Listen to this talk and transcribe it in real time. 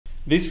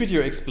This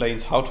video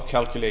explains how to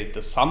calculate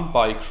the sum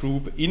by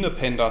group in a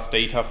pandas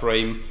data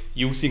frame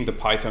using the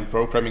Python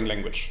programming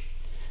language.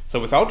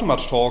 So without too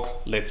much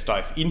talk, let's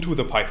dive into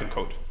the Python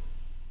code.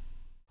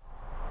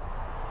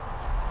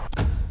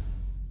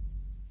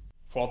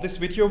 For this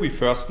video, we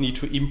first need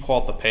to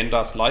import the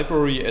pandas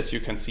library, as you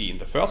can see in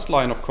the first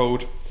line of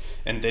code.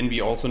 And then we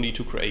also need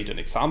to create an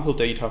example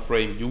data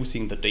frame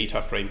using the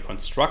DataFrame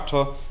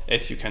constructor,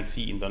 as you can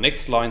see in the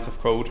next lines of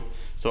code.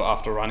 So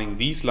after running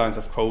these lines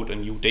of code, a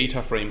new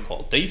data frame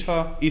called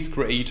data is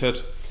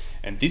created.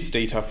 And this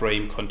data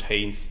frame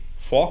contains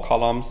 4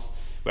 columns,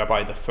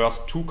 whereby the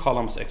first 2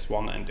 columns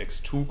x1 and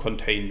x2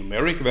 contain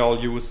numeric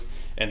values,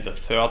 and the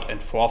third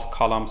and fourth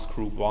columns,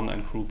 group 1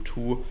 and group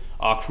 2,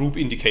 are group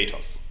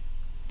indicators.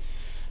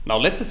 Now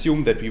let's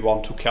assume that we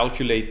want to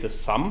calculate the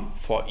sum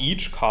for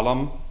each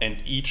column and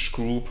each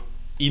group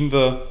in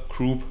the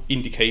group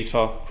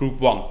indicator group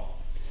 1.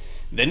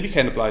 Then we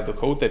can apply the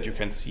code that you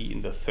can see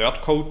in the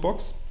third code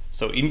box.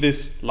 So in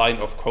this line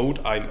of code,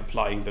 I'm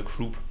applying the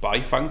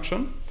groupby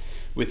function.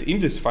 Within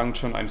this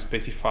function, I'm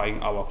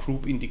specifying our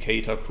group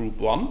indicator group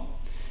 1.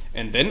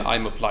 And then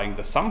I'm applying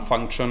the sum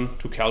function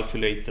to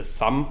calculate the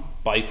sum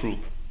by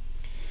group.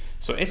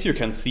 So as you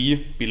can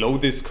see below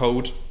this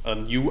code, a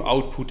new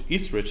output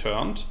is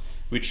returned,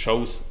 which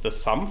shows the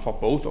sum for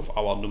both of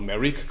our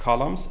numeric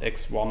columns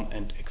x1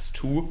 and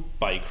x2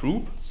 by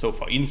group. So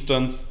for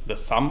instance, the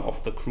sum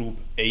of the group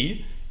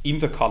A in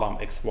the column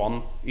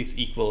x1 is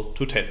equal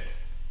to 10.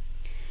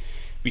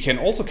 We can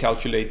also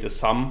calculate the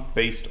sum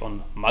based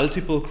on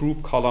multiple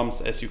group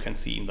columns, as you can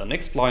see in the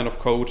next line of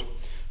code.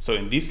 So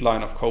in this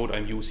line of code,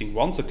 I'm using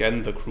once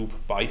again the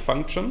groupby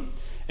function.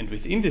 And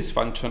within this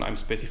function, I'm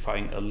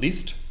specifying a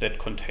list that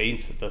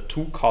contains the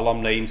 2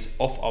 column names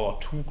of our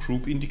 2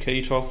 group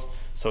indicators.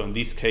 So in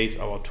this case,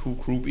 our 2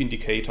 group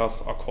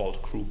indicators are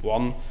called group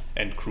 1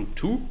 and group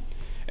 2.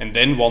 And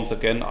then once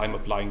again, I'm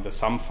applying the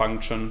sum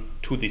function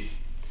to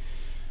this.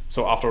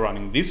 So after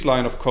running this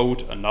line of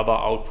code, another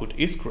output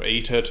is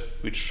created,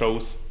 which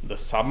shows the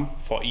sum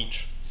for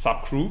each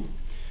subgroup.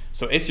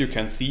 So as you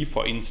can see,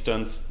 for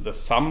instance, the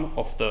sum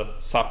of the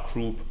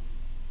subgroup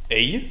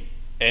A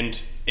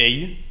and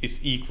A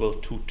is equal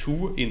to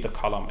 2 in the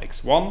column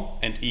x1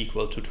 and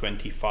equal to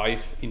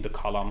 25 in the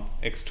column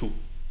x2.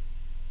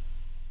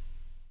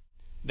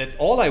 That's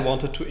all I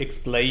wanted to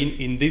explain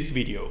in this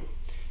video.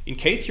 In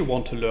case you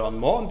want to learn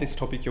more on this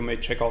topic, you may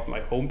check out my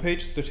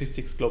homepage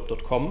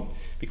statisticsglobe.com,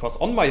 because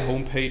on my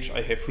homepage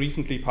I have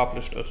recently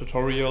published a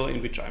tutorial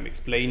in which I'm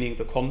explaining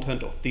the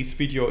content of this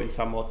video in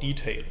some more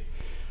detail.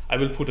 I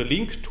will put a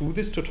link to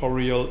this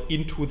tutorial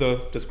into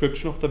the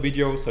description of the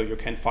video, so you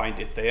can find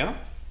it there.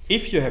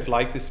 If you have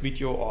liked this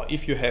video or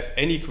if you have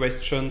any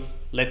questions,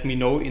 let me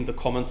know in the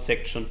comments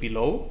section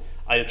below.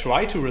 I'll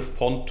try to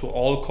respond to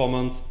all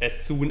comments as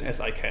soon as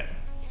I can.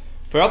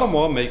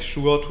 Furthermore, make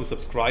sure to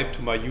subscribe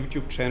to my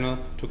YouTube channel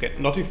to get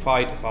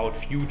notified about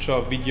future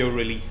video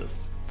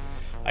releases.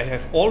 I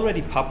have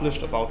already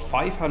published about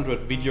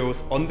 500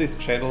 videos on this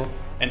channel,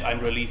 and I'm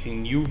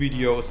releasing new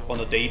videos on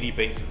a daily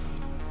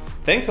basis.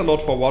 Thanks a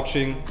lot for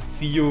watching.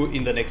 See you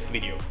in the next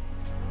video.